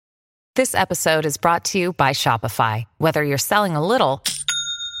This episode is brought to you by Shopify. Whether you're selling a little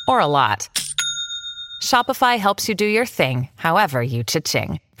or a lot, Shopify helps you do your thing, however you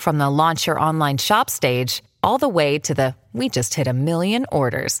cha-ching. From the launch your online shop stage, all the way to the we just hit 1 million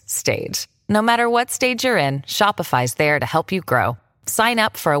orders stage. No matter what stage you're in, Shopify's there to help you grow. Sign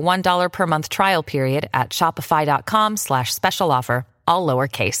up for a $1 per month trial period at shopify.com/special offer, all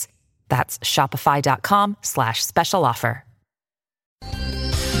lowercase. That's shopify.com/special offer.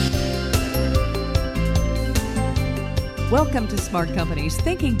 Welcome to Smart Company's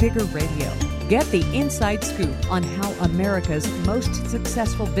Thinking Bigger Radio. Get the inside scoop on how America's most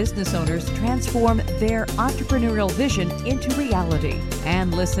successful business owners transform their entrepreneurial vision into reality.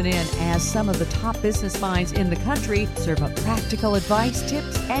 And listen in as some of the top business minds in the country serve up practical advice,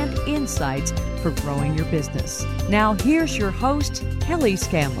 tips, and insights for growing your business. Now, here's your host, Kelly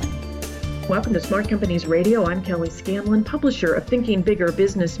Scanlon. Welcome to Smart Companies Radio. I'm Kelly Scanlon, publisher of Thinking Bigger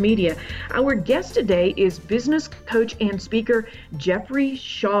Business Media. Our guest today is business coach and speaker Jeffrey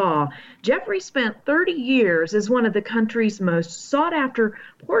Shaw. Jeffrey spent 30 years as one of the country's most sought-after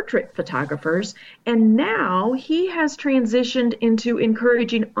portrait photographers, and now he has transitioned into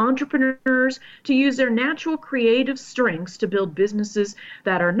encouraging entrepreneurs to use their natural creative strengths to build businesses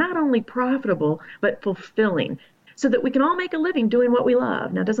that are not only profitable, but fulfilling, so that we can all make a living doing what we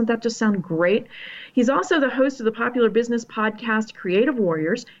love. Now, doesn't that just sound great? He's also the host of the popular business podcast, Creative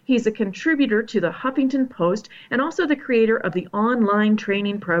Warriors. He's a contributor to the Huffington Post and also the creator of the online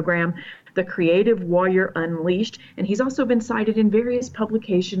training program, The Creative Warrior Unleashed. And he's also been cited in various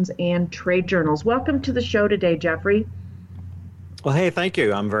publications and trade journals. Welcome to the show today, Jeffrey. Well, hey, thank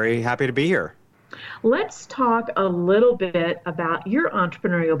you. I'm very happy to be here. Let's talk a little bit about your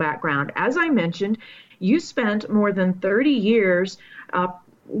entrepreneurial background. As I mentioned, you spent more than 30 years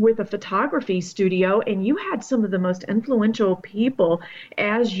with a photography studio, and you had some of the most influential people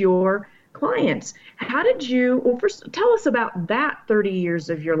as your clients. How did you, well, first tell us about that 30 years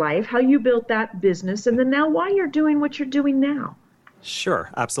of your life, how you built that business, and then now why you're doing what you're doing now. Sure,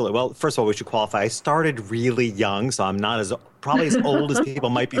 absolutely. Well, first of all, we should qualify. I started really young, so I'm not probably as old as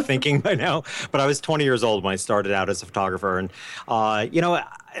people might be thinking by now, but I was 20 years old when I started out as a photographer. And,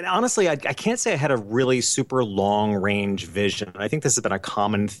 honestly, I can't say I had a really super long-range vision. I think this has been a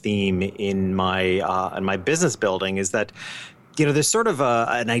common theme in my business building is that, there's sort of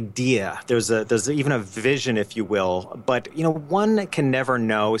an idea. There's even a vision, if you will. But, one can never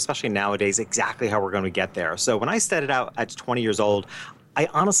know, especially nowadays, exactly how we're going to get there. So when I started out at 20 years old, I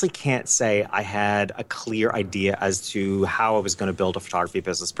honestly can't say I had a clear idea as to how I was going to build a photography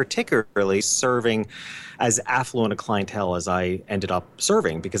business, particularly serving as affluent a clientele as I ended up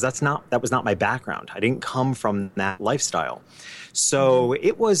serving, because that was not my background. I didn't come from that lifestyle. So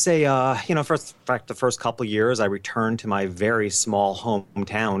it was the first couple of years, I returned to my very small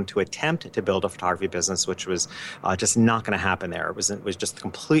hometown to attempt to build a photography business, which was just not going to happen there. It was just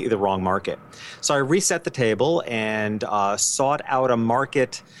completely the wrong market. So I reset the table and sought out a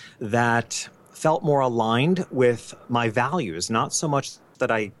market that felt more aligned with my values, not so much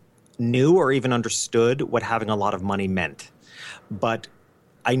that I knew or even understood what having a lot of money meant, but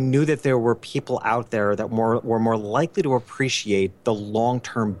I knew that there were people out there that were more likely to appreciate the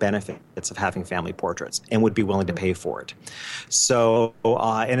long-term benefits of having family portraits and would be willing to pay for it. So,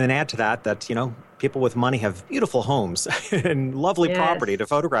 and then add to that, people with money have beautiful homes and lovely property to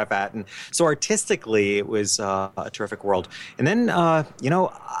photograph at. And so artistically, it was a terrific world. And then,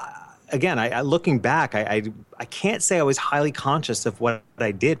 again, looking back, I can't say I was highly conscious of what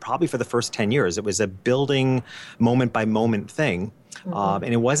I did probably for the first 10 years. It was a building moment-by-moment thing. And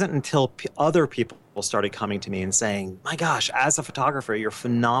it wasn't until other people started coming to me and saying, my gosh, as a photographer, you're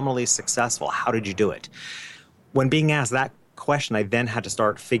phenomenally successful. How did you do it? When being asked that question, I then had to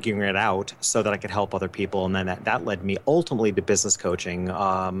start figuring it out so that I could help other people. And then that led me ultimately to business coaching.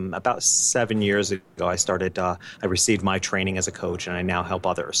 About 7 years ago, I received my training as a coach, and I now help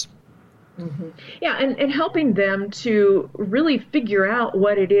others. Mm-hmm. Yeah, and helping them to really figure out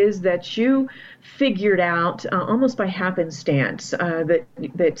what it is that you figured out almost by happenstance,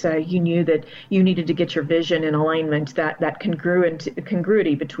 that you knew that you needed to get your vision in alignment, that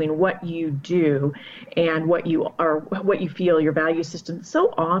congruity between what you do and what you feel, your value system.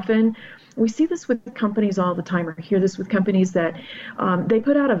 So often we see this with companies all the time, or hear this with companies that they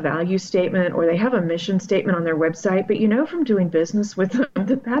put out a value statement or they have a mission statement on their website, but from doing business with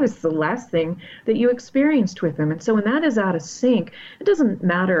them that is the last thing that you experienced with them. And so when that is out of sync, it doesn't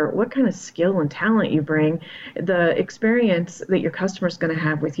matter what kind of skill and talent you bring, the experience that your customer is going to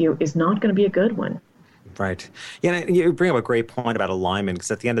have with you is not going to be a good one. Right. Yeah, and you bring up a great point about alignment,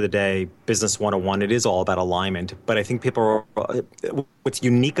 because at the end of the day, Business 101, it is all about alignment. But I think what's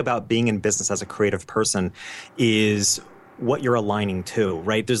unique about being in business as a creative person is what you're aligning to,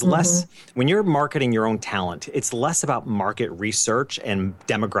 right? There's less, when you're marketing your own talent, it's less about market research and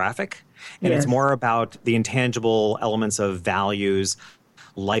demographic, and it's more about the intangible elements of values,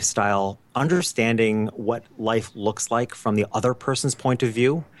 lifestyle, understanding what life looks like from the other person's point of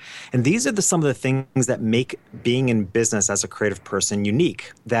view. And these are some of the things that make being in business as a creative person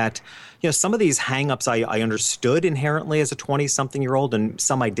unique. That, some of these hangups I understood inherently as a 20-something-year-old, and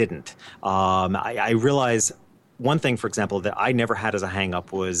some I didn't. I realize one thing, for example, that I never had as a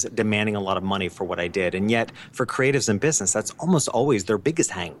hang-up was demanding a lot of money for what I did. And yet, for creatives in business, that's almost always their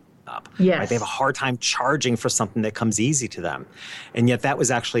biggest hang-up. Yes. Right? They have a hard time charging for something that comes easy to them. And yet that was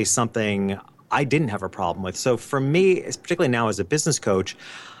actually something I didn't have a problem with. So for me, particularly now as a business coach,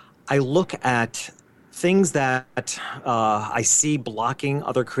 I look at things that I see blocking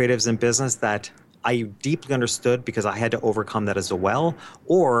other creatives in business that I deeply understood because I had to overcome that as well,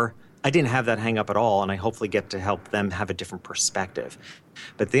 or I didn't have that hang up at all, and I hopefully get to help them have a different perspective.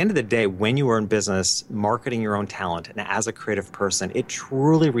 But at the end of the day, when you are in business, marketing your own talent, and as a creative person, it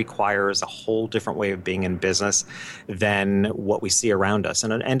truly requires a whole different way of being in business than what we see around us.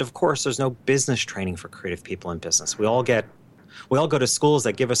 And of course, there's no business training for creative people in business. We all go to schools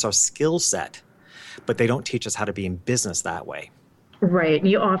that give us our skill set, but they don't teach us how to be in business that way. Right. And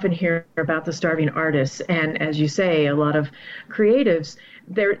you often hear about the starving artists. And as you say, a lot of creatives,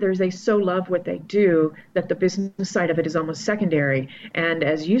 they so love what they do that the business side of it is almost secondary. And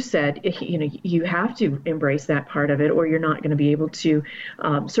as you said, you have to embrace that part of it, or you're not going to be able to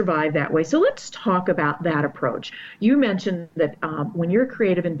survive that way. So let's talk about that approach. You mentioned that when you're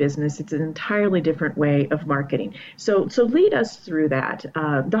creative in business, it's an entirely different way of marketing. So lead us through that,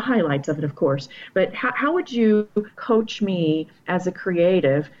 the highlights of it, of course. But how would you coach me as a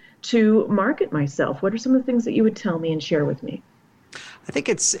creative to market myself? What are some of the things that you would tell me and share with me? I think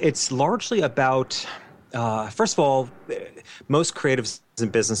it's largely about, first of all, most creatives in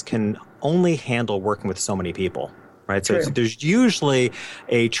business can only handle working with so many people, right? So there's usually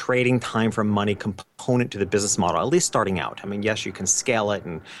a trading time for money component to the business model, at least starting out. I mean, yes, you can scale it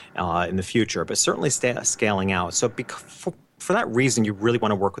in the future, but certainly scaling out. So for that reason, you really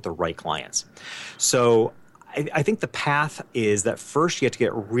want to work with the right clients. So I think the path is that first you have to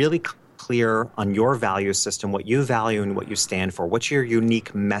get really clear on your value system, what you value and what you stand for. What's your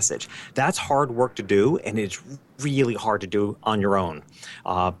unique message? That's hard work to do, and it's really hard to do on your own,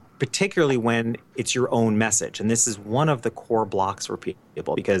 particularly when it's your own message. And this is one of the core blocks for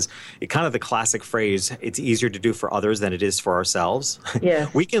people, because it kind of the classic phrase, it's easier to do for others than it is for ourselves. Yeah.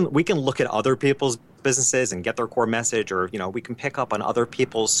 We can look at other people's businesses and get their core message, or we can pick up on other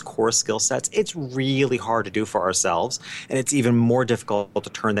people's core skill sets. It's really hard to do for ourselves, and it's even more difficult to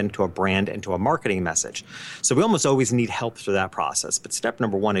turn that into a brand, into a marketing message. So we almost always need help through that process. But step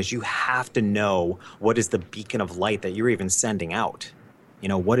number one is you have to know what is the beacon of light that you're even sending out.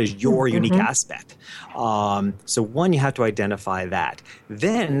 What is your unique aspect? So one, you have to identify that.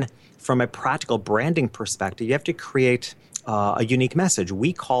 Then from a practical branding perspective, you have to create a unique message.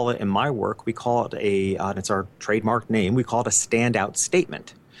 We call it, in my work, it's our trademark name, we call it a standout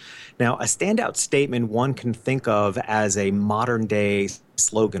statement. Now, a standout statement one can think of as a modern day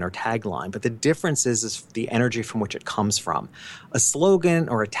slogan or tagline, but the difference is the energy from which it comes from. A slogan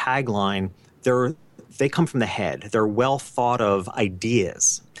or a tagline, they come from the head. They're well thought of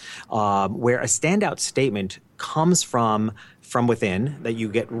ideas, where a standout statement comes from within, that you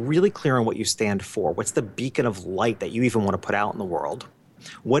get really clear on what you stand for. What's the beacon of light that you even want to put out in the world?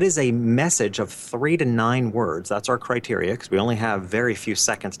 What is a message of 3 to 9 words? That's our criteria, because we only have very few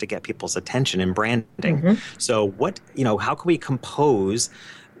seconds to get people's attention in branding. So how can we compose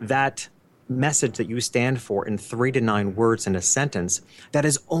that message that you stand for in 3 to 9 words in a sentence that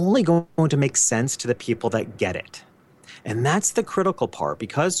is only going to make sense to the people that get it? And that's the critical part,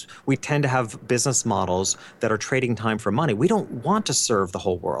 because we tend to have business models that are trading time for money. We don't want to serve the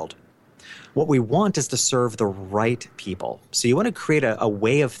whole world. What we want is to serve the right people. So you want to create a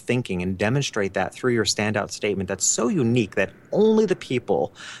way of thinking and demonstrate that through your standout statement that's so unique that only the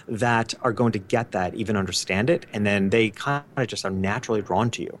people that are going to get that even understand it, and then they kind of just are naturally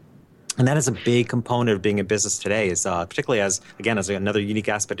drawn to you. And that is a big component of being in business today, is particularly as another unique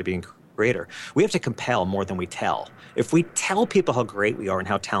aspect of being a creator. We have to compel more than we tell. If we tell people how great we are and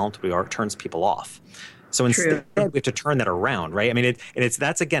how talented we are, it turns people off. So instead, we have to turn that around, right? I mean,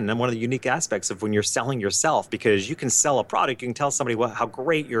 that's again one of the unique aspects of when you're selling yourself, because you can sell a product, you can tell somebody how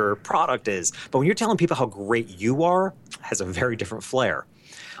great your product is, but when you're telling people how great you are, it has a very different flair.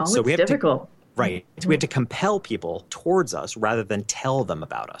 It's difficult. Right. We have to compel people towards us rather than tell them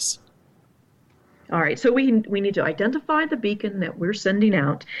about us. All right, so we need to identify the beacon that we're sending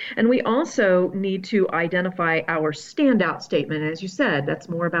out, and we also need to identify our standout statement. As you said, that's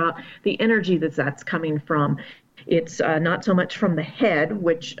more about the energy that's coming from. It's not so much from the head,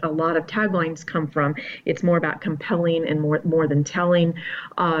 which a lot of taglines come from. It's more about compelling and more than telling.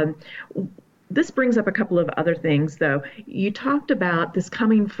 This brings up a couple of other things, though. You talked about this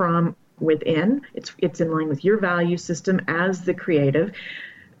coming from within. It's in line with your value system as the creative.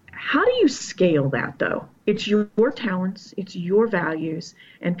 How do you scale that, though? It's your talents, it's your values,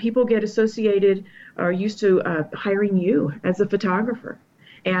 and people get associated or used to hiring you as a photographer.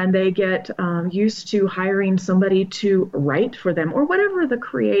 And they get used to hiring somebody to write for them or whatever the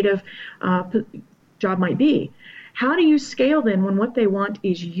creative job might be. How do you scale then when what they want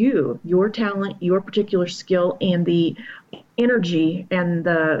is you, your talent, your particular skill, and the energy and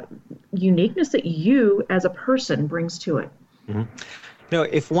the uniqueness that you as a person brings to it? Mm-hmm.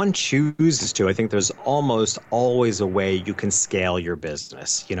 If one chooses to, I think there's almost always a way you can scale your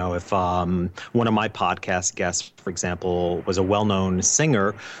business. If one of my podcast guests, for example, was a well-known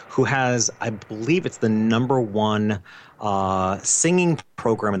singer who has, I believe it's the #1 singing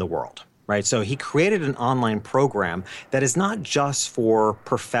program in the world. Right. So he created an online program that is not just for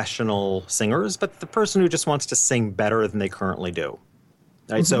professional singers, but the person who just wants to sing better than they currently do.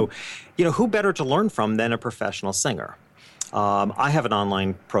 Right. Mm-hmm. So, who better to learn from than a professional singer? I have an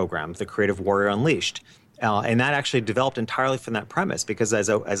online program, The Creative Warrior Unleashed, and that actually developed entirely from that premise because as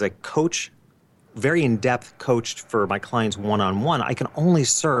a coach, very in-depth coached for my clients one-on-one, I can only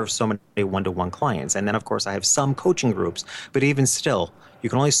serve so many one-to-one clients. And then, of course, I have some coaching groups, but even still, you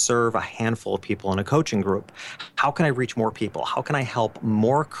can only serve a handful of people in a coaching group. How can I reach more people? How can I help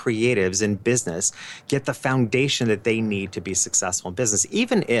more creatives in business get the foundation that they need to be successful in business,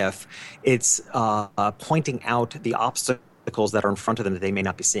 even if it's pointing out the obstacles that are in front of them that they may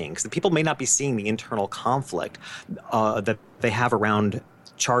not be seeing? Because the people may not be seeing the internal conflict that they have around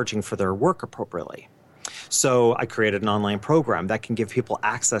charging for their work appropriately. So I created an online program that can give people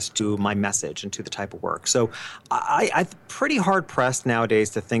access to my message and to the type of work. So I'm pretty hard pressed nowadays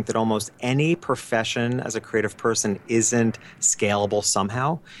to think that almost any profession as a creative person isn't scalable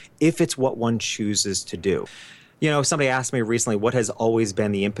somehow, if it's what one chooses to do. Somebody asked me recently, what has always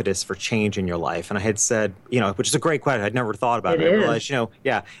been the impetus for change in your life? And I had said, which is a great question. I'd never thought about it. I realized,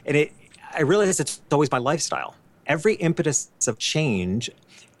 I realized it's always my lifestyle. Every impetus of change,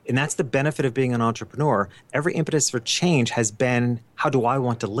 and that's the benefit of being an entrepreneur, every impetus for change has been, how do I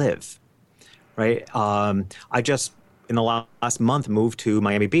want to live, right? I just, in the last month, moved to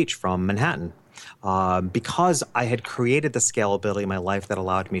Miami Beach from Manhattan. Because I had created the scalability in my life that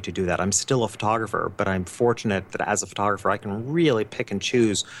allowed me to do that. I'm still a photographer, but I'm fortunate that as a photographer, I can really pick and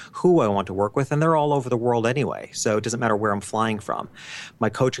choose who I want to work with, and they're all over the world anyway, so it doesn't matter where I'm flying from. My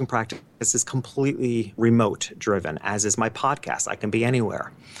coaching practice is completely remote driven, as is my podcast. I can be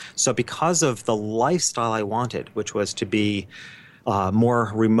anywhere. So because of the lifestyle I wanted, which was to be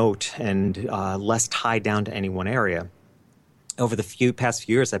more remote and less tied down to any one area, over the past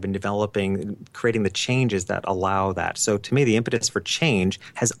few years, I've been creating the changes that allow that. So to me, the impetus for change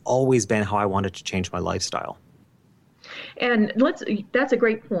has always been how I wanted to change my lifestyle. And that's a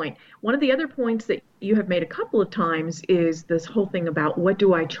great point. One of the other points that you have made a couple of times is this whole thing about what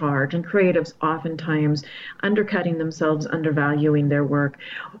do I charge? And creatives oftentimes undercutting themselves, undervaluing their work.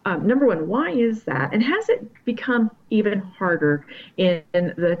 Number one, why is that? And has it become even harder in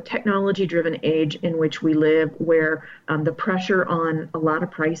the technology-driven age in which we live, where the pressure on a lot of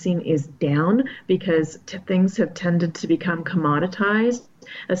pricing is down because things have tended to become commoditized,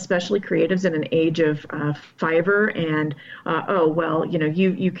 especially creatives in an age of Fiverr and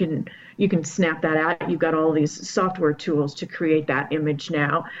you can snap that out. You've got all these software tools to create that image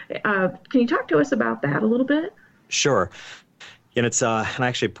now. Can you talk to us about that a little bit? Sure. And and I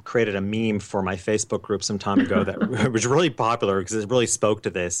actually created a meme for my Facebook group some time ago that was really popular because it really spoke to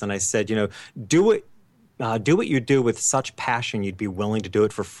this. And I said, do what you do with such passion you'd be willing to do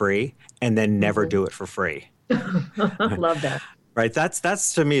it for free, and then never do it for free. Love that. Right.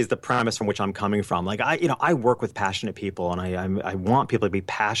 That's to me is the premise from which I'm coming from. Like I work with passionate people, and I want people to be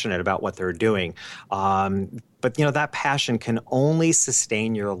passionate about what they're doing. But that passion can only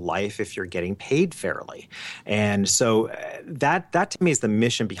sustain your life if you're getting paid fairly. And so that to me is the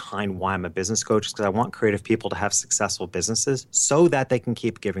mission behind why I'm a business coach, because I want creative people to have successful businesses so that they can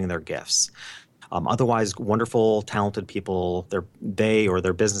keep giving their gifts. Otherwise, wonderful, talented people,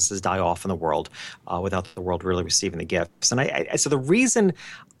 their businesses die off in the world without the world really receiving the gifts. And so the reason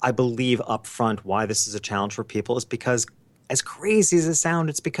I believe up front why this is a challenge for people is because as crazy as it sounds,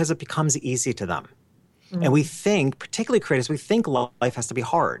 it's because it becomes easy to them. And we think, particularly creatives, we think life has to be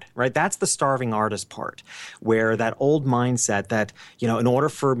hard, right? That's the starving artist part, where that old mindset that, in order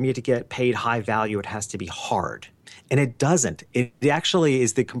for me to get paid high value, it has to be hard. And it doesn't. It actually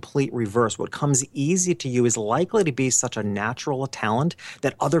is the complete reverse. What comes easy to you is likely to be such a natural talent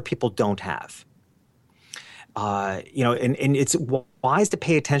that other people don't have. And it's wise to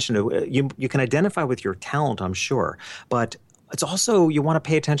pay attention to, you can identify with your talent, I'm sure, but it's also, you want to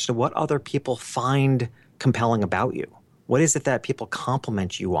pay attention to what other people find compelling about you. What is it that people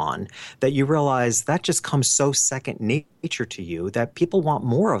compliment you on that you realize that just comes so second nature to you that people want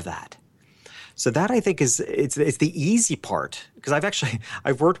more of that? So that, I think, it's the easy part, because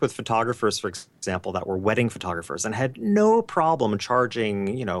I've worked with photographers, for example, that were wedding photographers and had no problem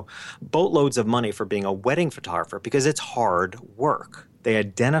charging, boatloads of money for being a wedding photographer because it's hard work. They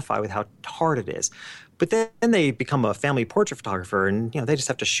identify with how hard it is. But then they become a family portrait photographer, and they just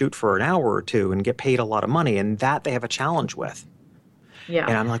have to shoot for an hour or two and get paid a lot of money, and that they have a challenge with. Yeah.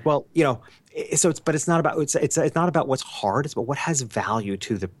 And I'm like, well, it's not about it's not about what's hard. It's about what has value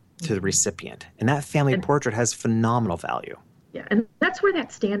to the recipient, and that family portrait has phenomenal value. Yeah, and that's where that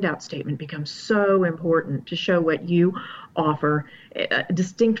standout statement becomes so important, to show what you offer,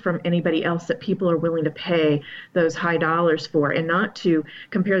 distinct from anybody else that people are willing to pay those high dollars for, and not to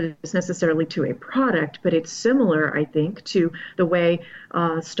compare this necessarily to a product, but it's similar, I think, to the way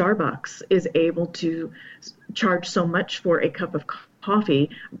Starbucks is able to charge so much for a cup of coffee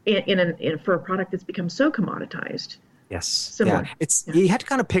for a product that's become so commoditized. Yes. Similar. Yeah. You had to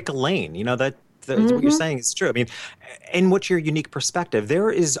kind of pick a lane, what you're saying is true. I mean, and what's your unique perspective?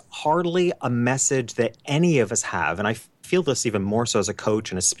 There is hardly a message that any of us have, and I feel this even more so as a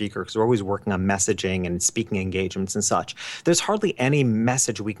coach and a speaker, because we're always working on messaging and speaking engagements and such. There's hardly any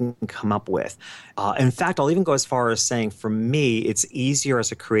message we can come up with. In fact, I'll even go as far as saying, for me, it's easier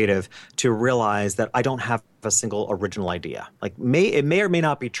as a creative to realize that I don't have a single original idea. Like, it may or may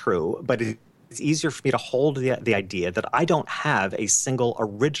not be true, but it's easier for me to hold the idea that I don't have a single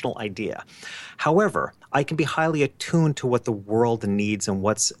original idea. However, I can be highly attuned to what the world needs and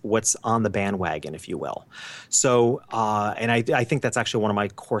what's on the bandwagon, if you will. So, and I think that's actually one of my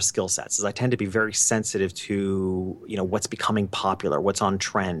core skill sets, is I tend to be very sensitive to, what's becoming popular, what's on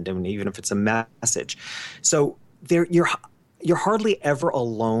trend, and even if it's a message. So you're hardly ever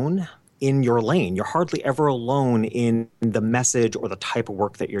alone in your lane. You're hardly ever alone in the message or the type of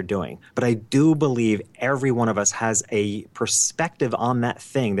work that you're doing. But I do believe every one of us has a perspective on that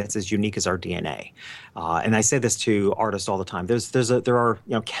thing that's as unique as our DNA. And I say this to artists all the time. There are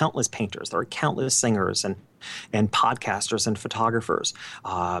countless painters, there are countless singers and podcasters and photographers.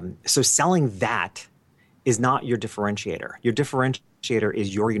 So selling that is not your differentiator. Your differentiator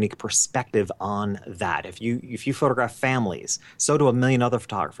is your unique perspective on that. If you photograph families, so do a million other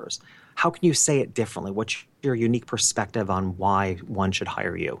photographers. How can you say it differently? What's your unique perspective on why one should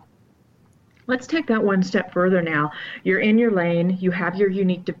hire you? Let's take that one step further now. You're in your lane, you have your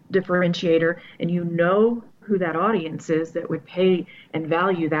unique differentiator, and you know who that audience is that would pay and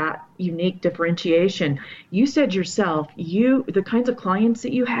value that unique differentiation. You said yourself, the kinds of clients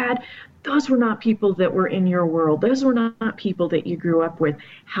that you had, those were not people that were in your world. Those were not people that you grew up with.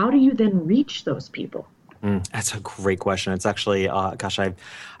 How do you then reach those people? That's a great question. It's actually, I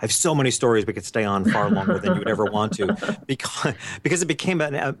have so many stories. We could stay on far longer than you would ever want to, because it became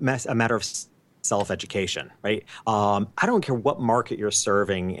a matter of self-education, right? I don't care what market you're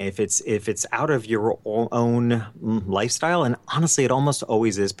serving, if it's out of your own lifestyle, and honestly, it almost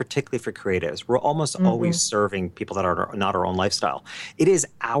always is, particularly for creatives. We're almost always serving people that are not our own lifestyle. It is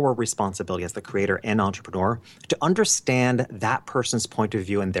our responsibility as the creator and entrepreneur to understand that person's point of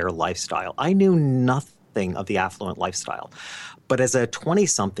view and their lifestyle. I knew nothing of the affluent lifestyle. But as a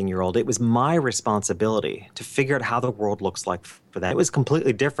 20-something-year-old, it was my responsibility to figure out how the world looks like for that. It was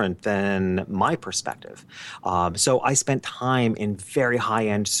completely different than my perspective. So I spent time in very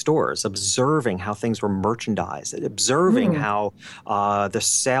high-end stores, observing how things were merchandised, observing how the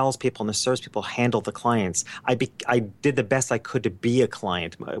salespeople and the service people handled the clients. I did the best I could to be a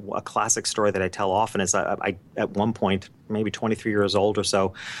client. A classic story that I tell often is I at one point, maybe 23 years old or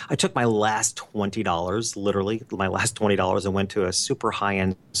so, I took my last $20, literally my last $20, and went to a super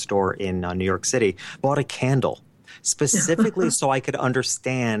high-end store in New York City, bought a candle specifically so I could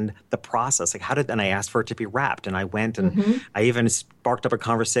understand the process. And I asked for it to be wrapped, and I went and I even sparked up a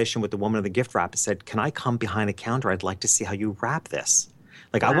conversation with the woman of the gift wrap and said, "Can I come behind the counter? I'd like to see how you wrap this."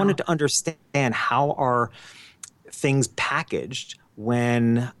 Wow. I wanted to understand how are things packaged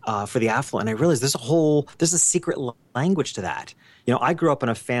when for the affluent. And I realized there's a secret language to that. I grew up in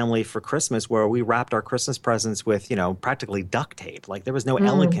a family for Christmas where we wrapped our Christmas presents with, practically duct tape. Like there was no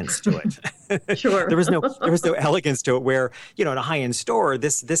elegance to it. Sure. There was no elegance to it where, in a high-end store,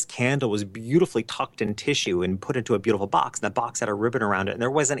 this candle was beautifully tucked in tissue and put into a beautiful box. And that box had a ribbon around it, and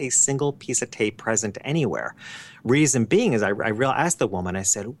there wasn't a single piece of tape present anywhere. Reason being is I asked the woman, I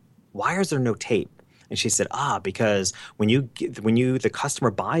said, why is there no tape? And she said, because when the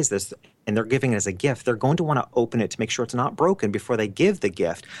customer buys this and they're giving it as a gift, they're going to want to open it to make sure it's not broken before they give the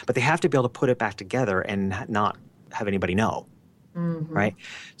gift. But they have to be able to put it back together and not have anybody know. Mm-hmm. Right.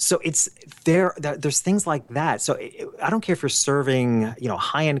 So it's there's things like that. So I don't care if you're serving, a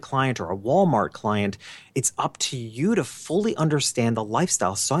high-end client or a Walmart client. It's up to you to fully understand the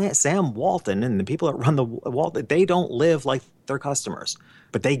lifestyle. So Sam Walton and the people that run the Walton, they don't live like their customers,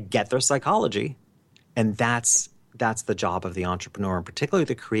 but they get their psychology. And that's the job of the entrepreneur, and particularly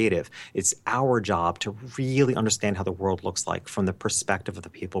the creative. It's our job to really understand how the world looks like from the perspective of the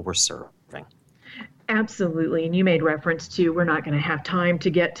people we're serving. Absolutely. And you made reference to we're not going to have time to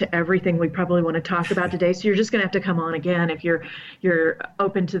get to everything we probably want to talk about today. So you're just going to have to come on again if you're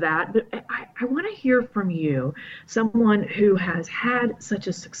open to that. But I want to hear from you, someone who has had such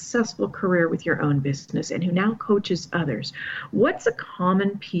a successful career with your own business and who now coaches others. What's a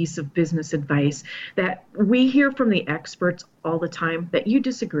common piece of business advice that we hear from the experts all the time that you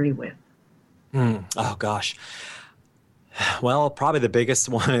disagree with? Oh, gosh. Well, probably the biggest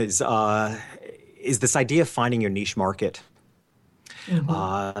one is this idea of finding your niche market.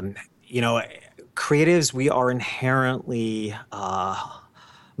 Mm-hmm. Creatives, we are inherently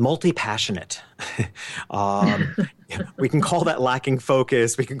multi-passionate. We can call that lacking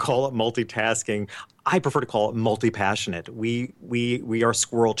focus. We can call it multitasking. I prefer to call it multi-passionate. We are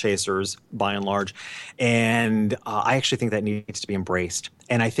squirrel chasers by and large. And I actually think that needs to be embraced.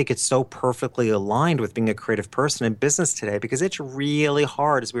 And I think it's so perfectly aligned with being a creative person in business today because it's really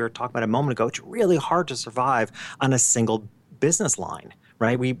hard, as we were talking about a moment ago, it's really hard to survive on a single business line,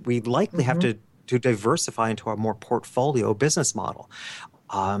 right? We likely have to diversify into a more portfolio business model.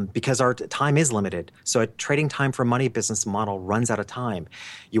 Because our time is limited. So a trading time for money business model runs out of time.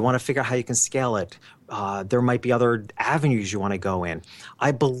 You want to figure out how you can scale it. There might be other avenues you want to go in.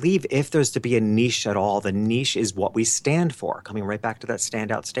 I believe if there's to be a niche at all, the niche is what we stand for, coming right back to that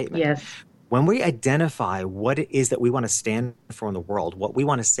standout statement. Yes. When we identify what it is that we want to stand for in the world, what we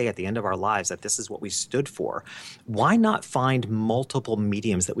want to say at the end of our lives, that this is what we stood for, why not find multiple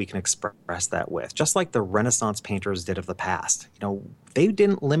mediums that we can express that with? Just like the Renaissance painters did of the past. They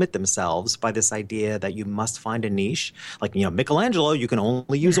didn't limit themselves by this idea that you must find a niche. Like, Michelangelo, you can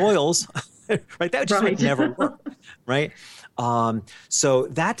only use oils, right? That just would never work, right? So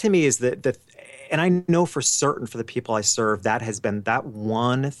that to me is the and I know for certain for the people I serve, that has been that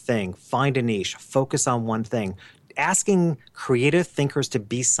one thing. Find a niche, focus on one thing. Asking creative thinkers to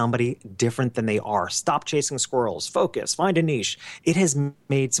be somebody different than they are. Stop chasing squirrels, focus, find a niche. It has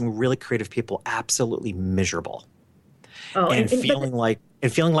made some really creative people absolutely miserable. And feeling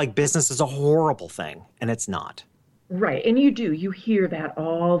like business is a horrible thing, and it's not. Right. And you hear that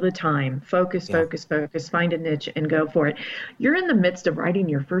all the time. Focus, find a niche and go for it. You're in the midst of writing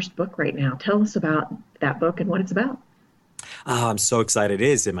your first book right now. Tell us about that book and what it's about. I'm so excited. It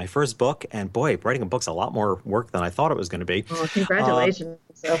is in my first book. And boy, writing a book's a lot more work than I thought it was going to be. Oh, congratulations.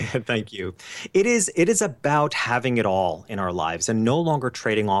 Thank you. It is about having it all in our lives and no longer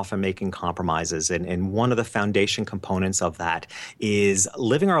trading off and making compromises. And one of the foundation components of that is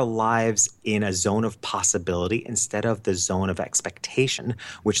living our lives in a zone of possibility instead of the zone of expectation,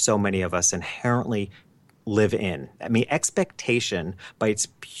 which so many of us inherently live in. I mean, expectation, by its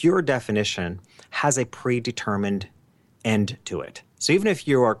pure definition, has a predetermined end to it. So even if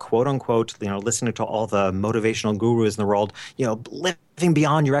you are quote unquote, listening to all the motivational gurus in the world, living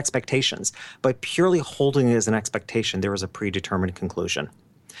beyond your expectations, but purely holding it as an expectation, there is a predetermined conclusion.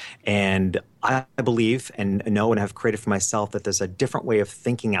 And I believe and know and have created for myself that there's a different way of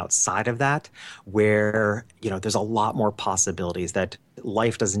thinking outside of that where, there's a lot more possibilities, that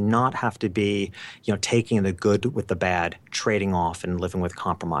life does not have to be, taking the good with the bad, trading off and living with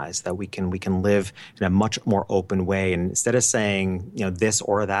compromise, that we can live in a much more open way. And instead of saying, this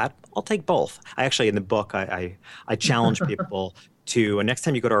or that, I'll take both. I actually, in the book, I challenge people to next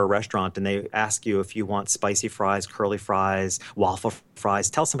time you go to a restaurant and they ask you if you want spicy fries, curly fries, waffle fries,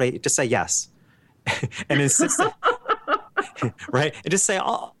 tell somebody, just say yes. And insist, right? And just say,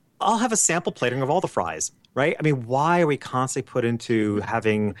 I'll have a sample plating of all the fries, right? I mean, why are we constantly put into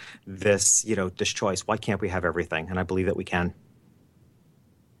having this, this choice? Why can't we have everything? And I believe that we can.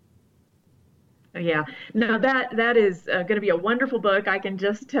 Yeah, no, that is going to be a wonderful book. I can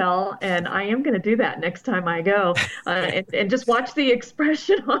just tell, and I am going to do that next time I go, and just watch the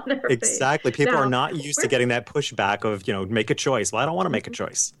expression on their face. Exactly. People now, are not used to getting that pushback of, make a choice. Well, I don't want to make a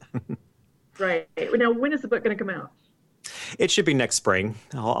choice. Right. Now, when is the book going to come out? It should be next spring.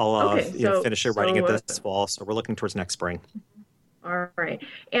 I'll finish writing it this fall, so we're looking towards next spring. All right.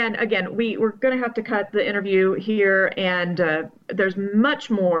 And again, we're going to have to cut the interview here, and there's much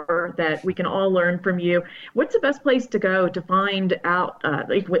more that we can all learn from you. What's the best place to go to find out,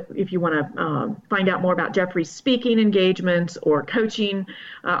 if you want to find out more about Jeffrey's speaking engagements or coaching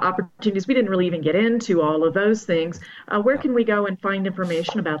opportunities? We didn't really even get into all of those things. Where can we go and find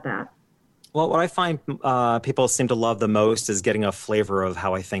information about that? Well, what I find people seem to love the most is getting a flavor of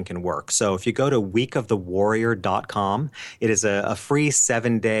how I think and work. So if you go to weekofthewarrior.com, it is a free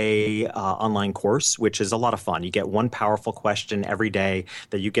 7-day online course, which is a lot of fun. You get one powerful question every day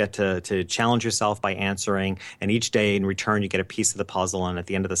that you get to challenge yourself by answering. And each day in return, you get a piece of the puzzle. And at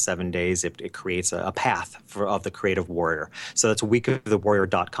the end of the 7 days, it creates a path of the creative warrior. So that's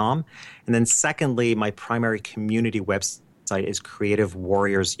weekofthewarrior.com. And then secondly, my primary community website is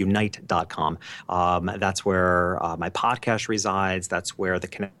creativewarriorsunite.com. That's where my podcast resides. That's where the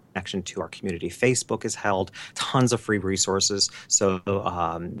connection to our community Facebook is held. Tons of free resources. So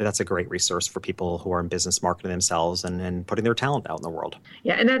that's a great resource for people who are in business marketing themselves and putting their talent out in the world.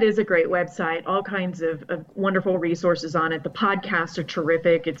 Yeah, and that is a great website. All kinds of wonderful resources on it. The podcasts are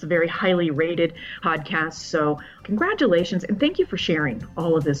terrific. It's a very highly rated podcast. So congratulations, and thank you for sharing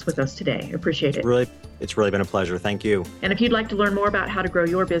all of this with us today. I appreciate it. It's really been a pleasure. Thank you. And if you'd like to learn more about how to grow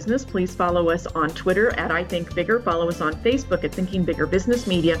your business, please follow us on Twitter at iThinkBigger. Follow us on Facebook at Thinking Bigger Business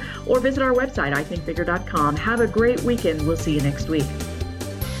Media, or visit our website, ithinkbigger.com. Have a great weekend. We'll see you next week.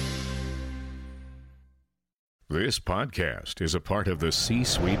 This podcast is a part of the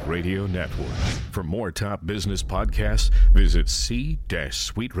C-Suite Radio Network. For more top business podcasts, visit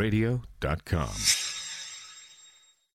c-suiteradio.com.